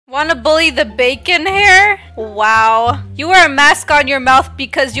Wanna bully the bacon hair? Wow. You wear a mask on your mouth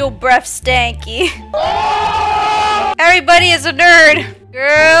because your breath stanky. Everybody is a nerd.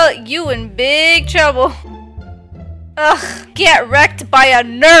 Girl, you in big trouble. Ugh, get wrecked by a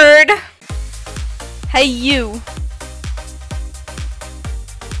nerd. Hey you.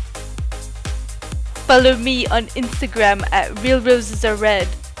 Follow me on Instagram at realrosesAreRed.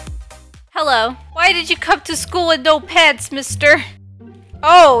 Hello. Why did you come to school with no pants, mister?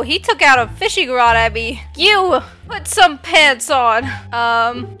 Oh, he took out a fishing rod at me. You! Put some pants on.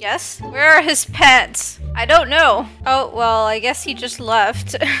 Yes? Where are his pants? I don't know. Oh, well, I guess he just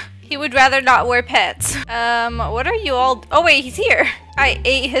left. He would rather not wear pants. What are you all— oh wait, he's here. I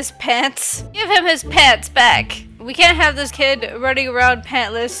ate his pants. Give him his pants back. We can't have this kid running around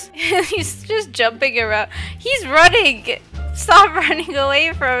pantless. He's just jumping around. He's running! Stop running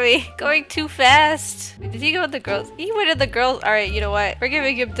away from me. Going too fast. Wait, did he go with the girls? He went with the girls. Alright, you know what? We're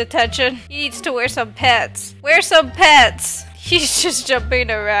giving him detention. He needs to wear some pants. Wear some pants! He's just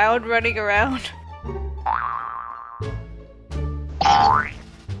jumping around, running around.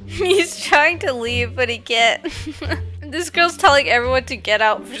 He's trying to leave, but he can't. This girl's telling everyone to get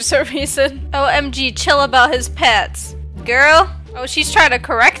out for some reason. OMG, chill about his pants. Girl? Oh, she's trying to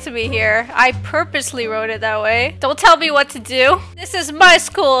correct me here. I purposely wrote it that way. Don't tell me what to do. This is my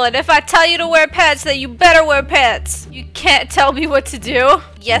school, and if I tell you to wear pants, then you better wear pants. You can't tell me what to do.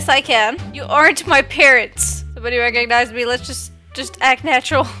 Yes, I can. You aren't my parents. Somebody recognize me. Let's just act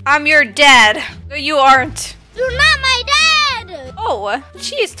natural. I'm your dad. No, you aren't. You're not my dad! Oh,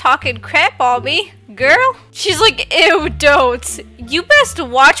 she's talking crap on me. Girl? She's like, ew, don't. You best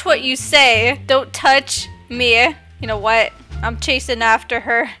watch what you say. Don't touch me. You know what? I'm chasing after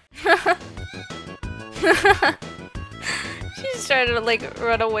her. She's trying to like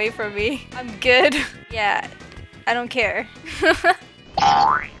run away from me. I'm good. Yeah, I don't care.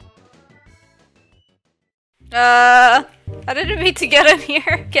 I didn't mean to get in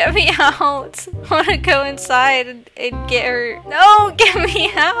here. Get me out. I wanna go inside and get her. No, get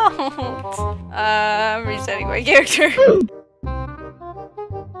me out. I'm resetting my character.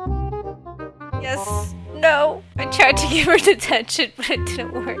 Yes. No. I tried to give her detention, but it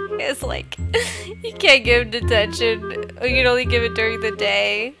didn't work. It's like, you can't give detention. You can only give it during the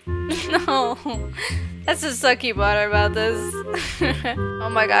day. No. That's the sucky part about this. Oh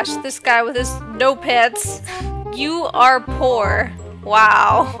my gosh, this guy with his no pants. You are poor.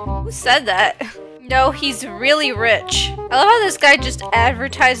 Wow. Who said that? No, he's really rich. I love how this guy just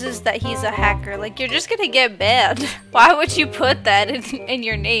advertises that he's a hacker. Like, you're just gonna get banned. Why would you put that in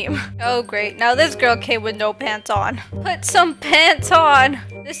your name? Oh, great. Now this girl came with no pants on. Put some pants on.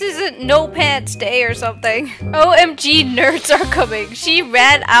 This isn't no pants day or something. OMG, nerds are coming. She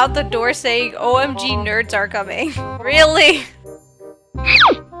ran out the door saying, OMG, nerds are coming. Really?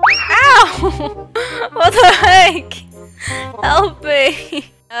 Ow! What the heck? Help me.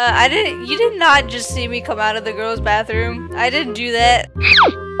 You did not just see me come out of the girls' bathroom. I didn't do that.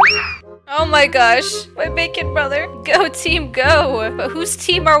 Oh my gosh, my bacon brother. Go team, go. But whose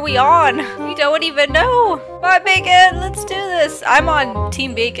team are we on? We don't even know. Bye bacon, let's do this. I'm on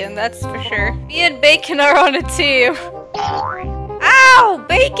team bacon, that's for sure. Me and bacon are on a team. Ow,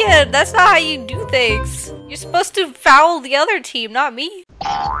 bacon, that's not how you do things. You're supposed to foul the other team, not me.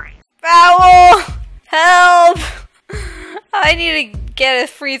 Foul! Help! I need to get a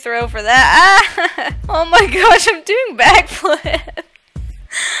free throw for that. Ah! Oh my gosh, I'm doing backflips.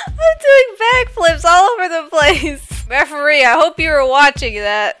 I'm doing backflips all over the place. Referee, I hope you were watching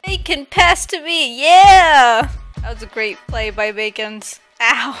that. Bacon, pass to me. Yeah! That was a great play by Bacons.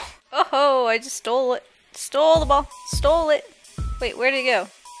 Ow. Oh, I just stole it. Stole the ball. Stole it. Wait, where'd it go?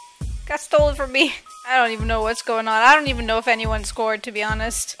 Got stolen from me. I don't even know what's going on. I don't even know if anyone scored, to be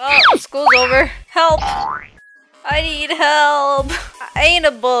honest. Oh, school's over. Help. I need help. I ain't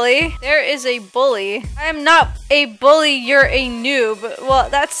a bully. There is a bully. I am not a bully, you're a noob. Well,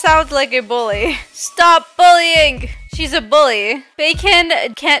 that sounds like a bully. Stop bullying! She's a bully. Bacon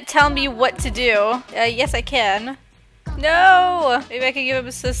can't tell me what to do. Yes, I can. No! Maybe I can give him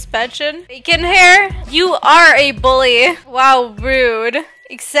a suspension? Bacon hair? You are a bully. Wow, rude.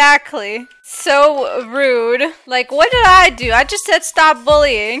 Exactly. So rude. Like, what did I do? I just said stop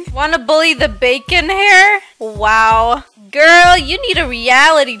bullying. Wanna bully the bacon hair? Wow. Girl, you need a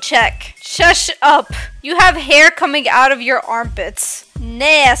reality check. Shush up. You have hair coming out of your armpits.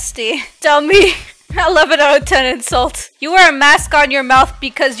 Nasty. Dummy. 11 out of 10 insult. You wear a mask on your mouth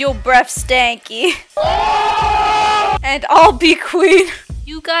because your breath stanky. And I'll be queen.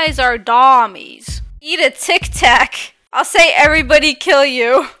 You guys are dummies. Eat a Tic Tac. I'll say everybody kill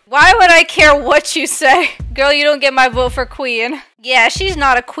you. Why would I care what you say? Girl, you don't get my vote for queen. Yeah, she's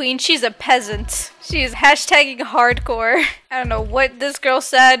not a queen, she's a peasant. She's hashtagging hardcore. I don't know what this girl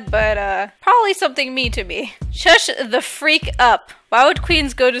said, but probably something mean to me. Shush the freak up. Why would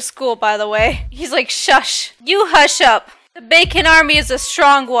queens go to school, by the way? He's like, shush. You hush up. The Bacon Army is a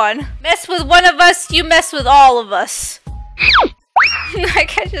strong one. Mess with one of us, you mess with all of us.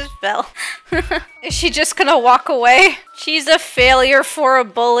 Like, I just fell. Is she just gonna walk away? She's a failure for a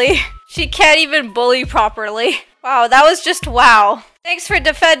bully. She can't even bully properly. Wow, that was just wow. Thanks for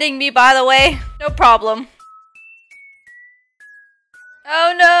defending me, by the way. No problem.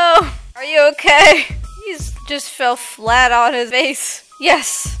 Oh no! Are you okay? He's just fell flat on his face.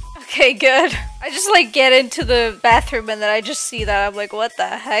 Yes. Okay, good. I just like get into the bathroom and then I just see that. I'm like, what the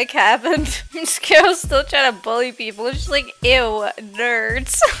heck happened? This girl's still trying to bully people. It's just like, ew,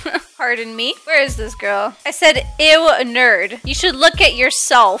 nerds. Pardon me. Where is this girl? I said, ew, nerd. You should look at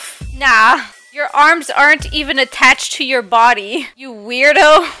yourself. Nah. Your arms aren't even attached to your body. You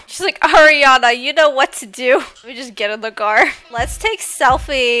weirdo. She's like, Ariana, you know what to do. Let me just get in the car. Let's take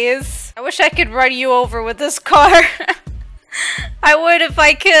selfies. I wish I could run you over with this car. I would if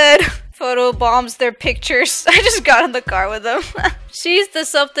I could. Photo bombs their pictures. I just got in the car with them. She's the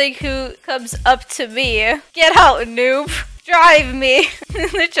something who comes up to me. Get out, noob. Drive me.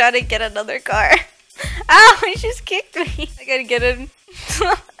 They're trying to get another car. Ow, he just kicked me. I gotta get in.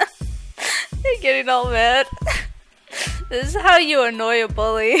 They're getting all mad. This is how you annoy a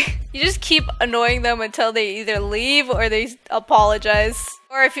bully. You just keep annoying them until they either leave or they apologize.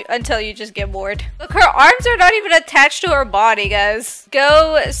 Or until you just get bored. Look, her arms are not even attached to her body, guys.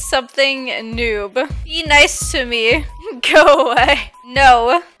 Go something noob. Be nice to me. Go away.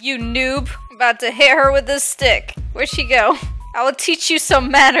 No, you noob. I'm about to hit her with this stick. Where'd she go? I will teach you some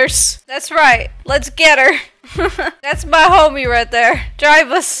manners. That's right. Let's get her. That's my homie right there.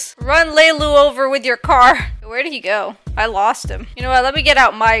 Drive us. Run Leilu over with your car. Where did he go? I lost him. You know what? Let me get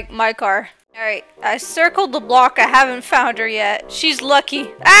out my car. Alright, I circled the block. I haven't found her yet. She's lucky.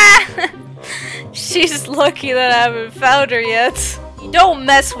 Ah! She's lucky that I haven't found her yet. You don't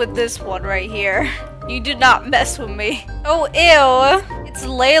mess with this one right here. You do not mess with me. Oh, ew. It's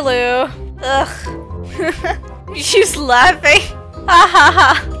Leilu. Ugh. She's laughing. Ha ha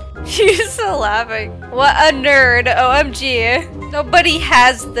ha. She's so laughing. What a nerd. OMG. Nobody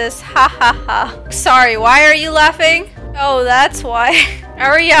has this. Ha ha ha. Sorry, why are you laughing? Oh, that's why.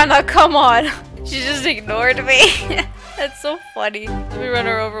 Ariana, come on. She just ignored me. That's so funny. Let me run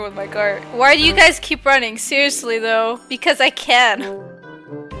her over with my cart. Why do you guys keep running? Seriously though. Because I can.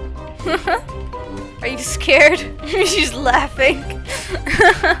 Are you scared? She's laughing.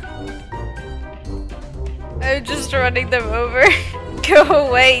 I'm just running them over. Go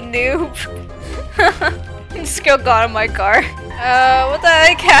away, noob. This girl got in my car. What the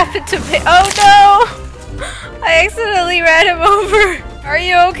heck happened to me? Oh no! I accidentally ran him over. Are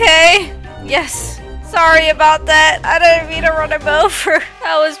you okay? Yes. Sorry about that. I didn't mean to run him over.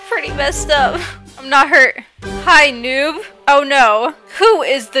 That was pretty messed up. I'm not hurt. Hi, noob. Oh no. Who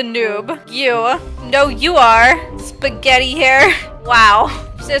is the noob? You. No, you are. Spaghetti hair. Wow.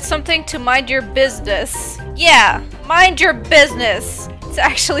 You said something to mind your business. Yeah, mind your business. It's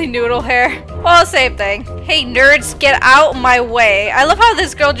actually noodle hair. Well, same thing. Hey, nerds, get out my way. I love how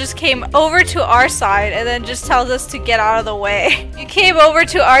this girl just came over to our side and then just tells us to get out of the way. You came over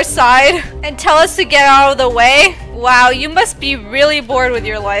to our side and tell us to get out of the way? Wow, you must be really bored with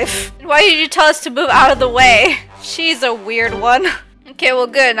your life. Why did you tell us to move out of the way? She's a weird one. Okay, well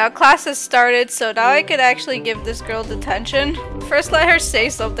good. Now class has started, so now I could actually give this girl detention. First, let her say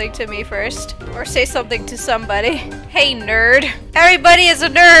something to me first. Or say something to somebody. Hey, nerd. Everybody is a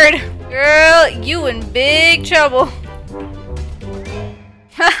nerd. Girl, you in big trouble.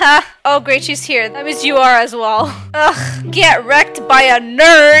 Haha. Oh great, she's here. That means you are as well. Ugh, get wrecked by a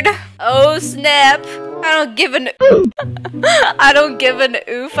nerd. Oh snap. I don't give an I don't give an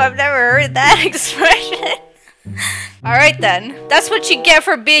oof. I've never heard that expression. Alright then. That's what you get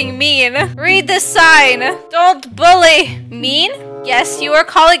for being mean. Read this sign. Don't bully. Mean? Yes, you are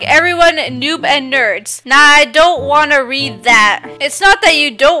calling everyone noob and nerds. Nah, I don't want to read that. It's not that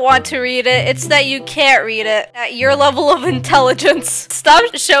you don't want to read it, it's that you can't read it. At your level of intelligence.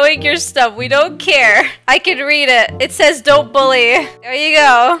 Stop showing your stuff, we don't care. I can read it. It says don't bully. There you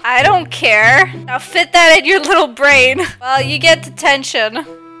go. I don't care. Now fit that in your little brain. Well, you get detention.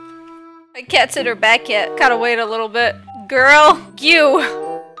 I can't sit her back yet. Gotta wait a little bit. Girl, you.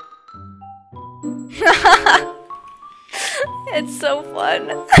 It's so fun.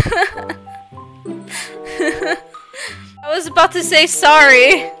 I was about to say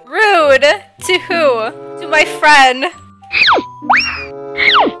sorry. Rude. To who? To my friend.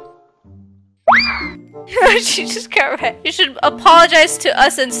 She just got red. You should apologize to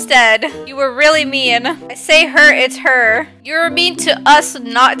us instead. You were really mean. I say her, it's her. You were mean to us,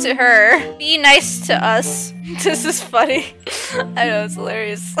 not to her. Be nice to us. This is funny. I know, it's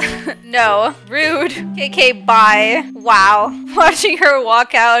hilarious. No. Rude. KK, bye. Wow. Watching her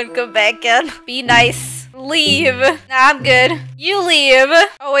walk out and come back in. Be nice. Leave. Nah, I'm good. You leave.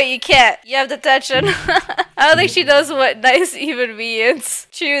 Oh wait, you can't. You have detention. I don't think she knows what nice even means.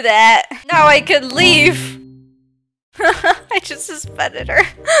 True that. Now I can leave. I just suspended her.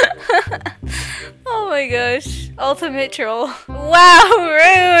 Oh my gosh. Ultimate troll. Wow,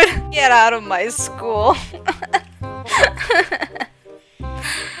 rude. Get out of my school.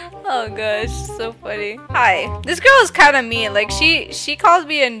 Oh gosh, so funny. Hi. This girl is kind of mean. Like she calls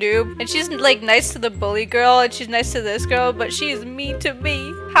me a noob, and she's like nice to the bully girl, and she's nice to this girl, but she's mean to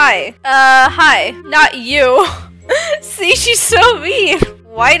me. Hi. Hi. Not you. See, she's so mean.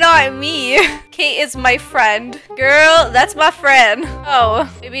 Why not me? Kate is my friend. Girl, that's my friend. Oh,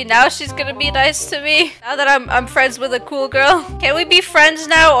 maybe now she's gonna be nice to me? Now that I'm friends with a cool girl? Can we be friends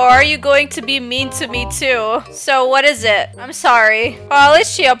now, or are you going to be mean to me too? So what is it? I'm sorry. Well, at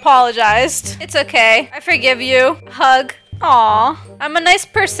least she apologized. It's okay. I forgive you. Hug. Aw, I'm a nice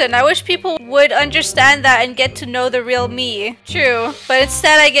person. I wish people would understand that and get to know the real me. True, but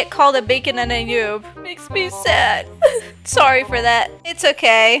instead I get called a bacon and a noob. Makes me sad. Sorry for that. It's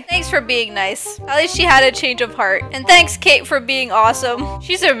okay. Thanks for being nice. At least she had a change of heart. And thanks, Kate, for being awesome.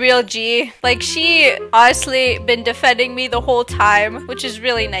 She's a real G. Like, she honestly been defending me the whole time, which is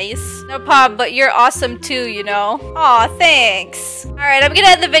really nice. No problem, but you're awesome too, you know? Aw, thanks. Alright, I'm gonna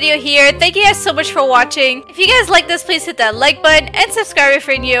end the video here. Thank you guys so much for watching. If you guys like this, please hit that like button and subscribe if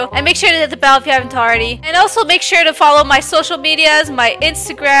you're new. And make sure to hit the bell if you haven't already. And also make sure to follow my social medias, my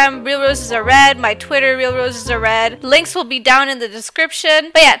Instagram, Real Roses Are Red, my Twitter, Real Roses Are Red. Links will be down in the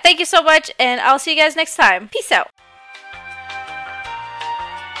description. But yeah, thank you so much, and I'll see you guys next time. Peace out.